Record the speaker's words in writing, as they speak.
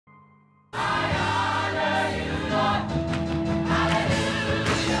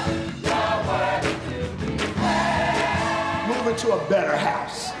to a better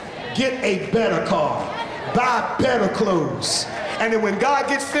house, get a better car, buy better clothes. And then when God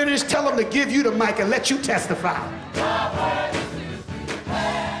gets finished, tell him to give you the mic and let you testify.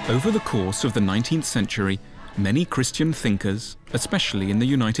 Over the course of the 19th century, many Christian thinkers, especially in the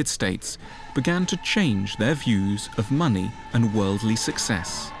United States, began to change their views of money and worldly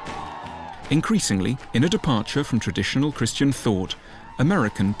success. Increasingly, in a departure from traditional Christian thought,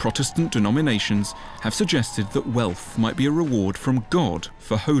 American Protestant denominations have suggested that wealth might be a reward from God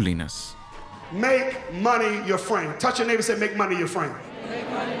for holiness. Make money your friend. Touch your neighbor and say, make money your friend. Make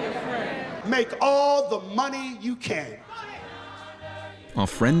money your friend. Make all the money you can. Our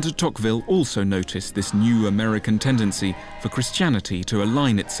friend at Tocqueville also noticed this new American tendency for Christianity to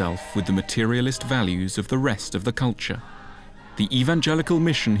align itself with the materialist values of the rest of the culture. The evangelical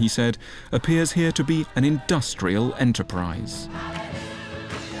mission, he said, appears here to be an industrial enterprise.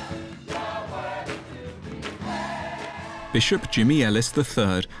 Bishop Jimmy Ellis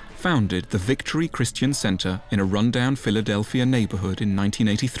III founded the Victory Christian Center in a rundown Philadelphia neighborhood in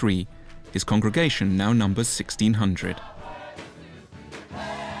 1983. His congregation now numbers 1,600.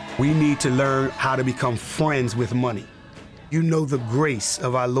 We need to learn how to become friends with money. You know the grace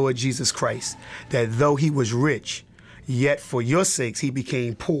of our Lord Jesus Christ, that though he was rich, yet for your sakes he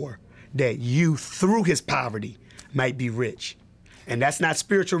became poor, that you, through his poverty, might be rich. And that's not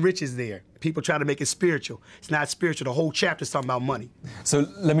spiritual riches there. People try to make it spiritual. It's not spiritual. The whole chapter is talking about money. So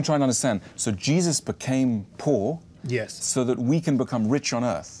let me try and understand. So Jesus became poor, yes, so that we can become rich on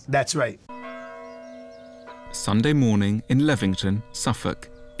earth. That's right. Sunday morning in Levington, Suffolk,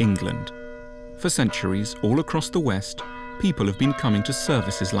 England. For centuries, all across the West, people have been coming to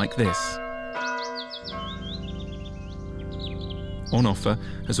services like this. On offer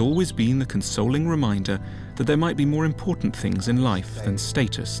has always been the consoling reminder that there might be more important things in life than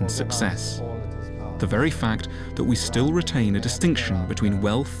status and success. The very fact that we still retain a distinction between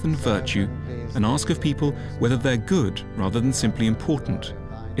wealth and virtue and ask of people whether they're good rather than simply important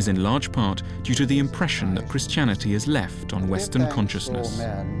is in large part due to the impression that Christianity has left on Western consciousness.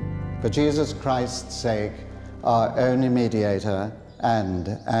 For Jesus Christ's sake, our only mediator and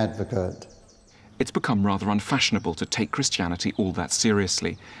advocate. It's become rather unfashionable to take Christianity all that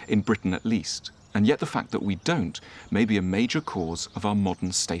seriously, in Britain at least, and yet the fact that we don't may be a major cause of our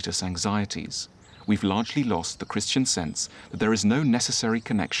modern status anxieties. We've largely lost the Christian sense that there is no necessary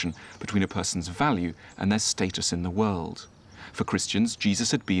connection between a person's value and their status in the world. For Christians,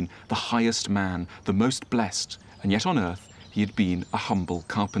 Jesus had been the highest man, the most blessed, and yet on earth he had been a humble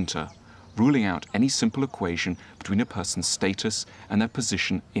carpenter, ruling out any simple equation between a person's status and their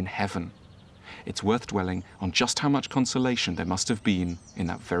position in heaven. It's worth dwelling on just how much consolation there must have been in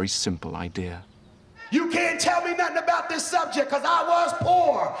that very simple idea. You can't tell me nothing about this subject because I was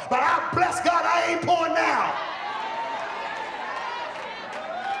poor, but I bless God I ain't poor now.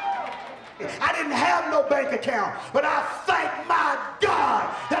 I didn't have no bank account, but I thank my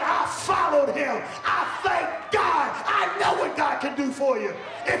God that I followed him. I thank God. I know what God can do for you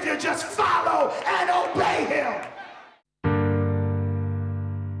if you just follow and obey him.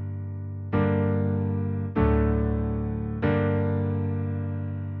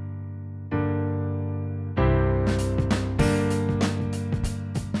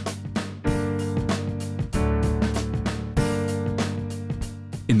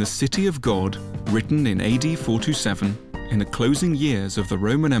 In the City of God, written in AD 427, in the closing years of the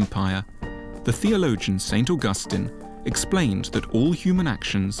Roman Empire, the theologian St. Augustine explained that all human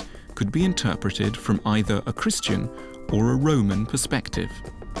actions could be interpreted from either a Christian or a Roman perspective.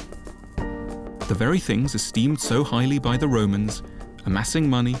 The very things esteemed so highly by the Romans, amassing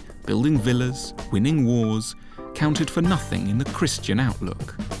money, building villas, winning wars, counted for nothing in the Christian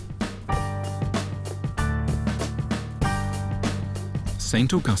outlook.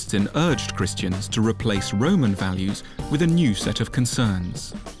 St. Augustine urged Christians to replace Roman values with a new set of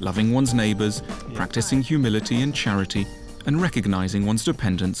concerns, loving one's neighbours, practicing humility and charity, and recognising one's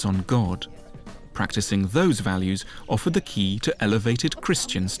dependence on God. Practicing those values offered the key to elevated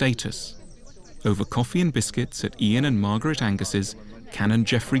Christian status. Over coffee and biscuits at Ian and Margaret Angus's, Canon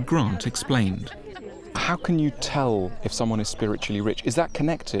Geoffrey Grant explained. How can you tell if someone is spiritually rich? Is that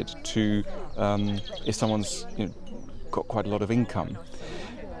connected to if someone's got quite a lot of income?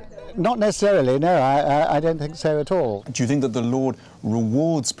 Not necessarily, no, I don't think so at all. Do you think that the Lord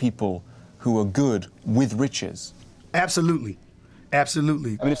rewards people who are good with riches? Absolutely,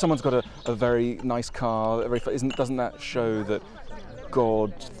 absolutely. I mean, if someone's got a very nice car, doesn't that show that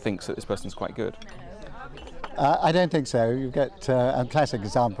God thinks that this person's quite good? I don't think so. You get a classic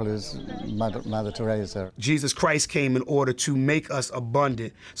example is Mother Teresa. Jesus Christ came in order to make us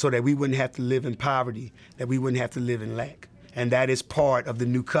abundant so that we wouldn't have to live in poverty, that we wouldn't have to live in lack. And that is part of the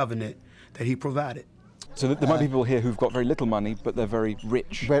new covenant that he provided. So there might be people here who've got very little money, but they're very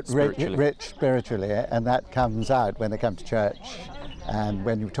rich spiritually. Rich spiritually, and that comes out when they come to church. And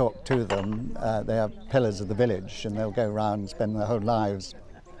when you talk to them, they are pillars of the village, and they'll go around and spend their whole lives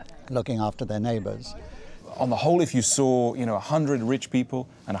looking after their neighbours. On the whole, if you saw, 100 rich people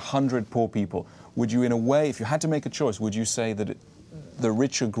and 100 poor people, would you, in a way, if you had to make a choice, would you say that the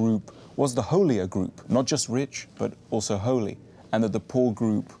richer group was the holier group, not just rich, but also holy, and that the poor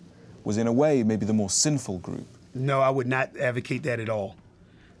group was, in a way, maybe the more sinful group? No, I would not advocate that at all.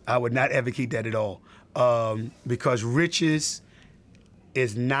 I would not advocate that at all. Because riches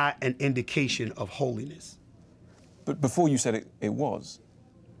is not an indication of holiness. But before you said it was.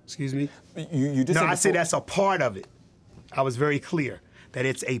 Excuse me? You did no, say I said that's a part of it. I was very clear that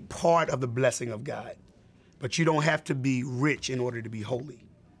it's a part of the blessing of God. But you don't have to be rich in order to be holy.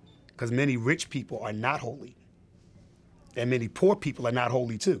 Because many rich people are not holy. And many poor people are not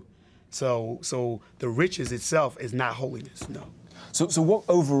holy too. So the riches itself is not holiness, no. So what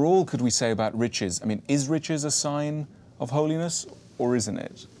overall could we say about riches? I mean, is riches a sign of holiness or isn't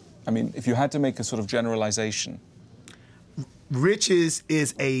it? I mean, if you had to make a sort of generalization. Riches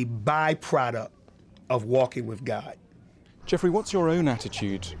is a byproduct of walking with God. Jeffrey, what's your own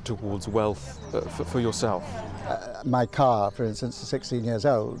attitude towards wealth for yourself? My car, for instance, is 16 years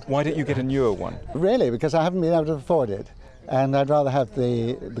old. Why didn't you get a newer one? Really, because I haven't been able to afford it. And I'd rather have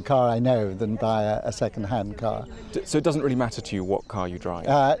the car I know than buy a second-hand car. So it doesn't really matter to you what car you drive?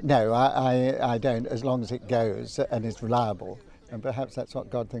 No, I don't, as long as it goes and is reliable. And perhaps that's what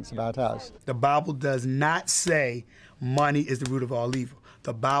God thinks about us. The Bible does not say money is the root of all evil.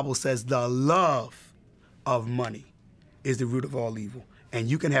 The Bible says the love of money is the root of all evil. And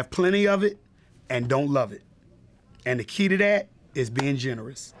you can have plenty of it and don't love it. And the key to that is being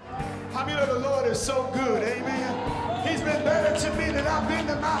generous. How many of the Lord is so good, amen? He's been better to me than I've been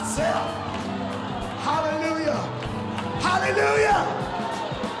to myself. Hallelujah. Hallelujah.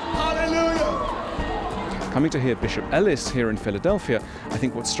 Hallelujah. Coming to hear Bishop Ellis here in Philadelphia, I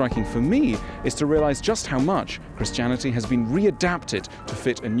think what's striking for me is to realize just how much Christianity has been readapted to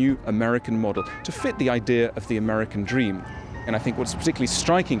fit a new American model, to fit the idea of the American dream. And I think what's particularly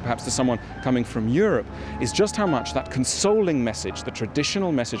striking, perhaps to someone coming from Europe, is just how much that consoling message, the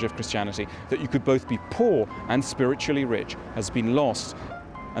traditional message of Christianity, that you could both be poor and spiritually rich, has been lost.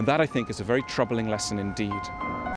 And that, I think, is a very troubling lesson indeed.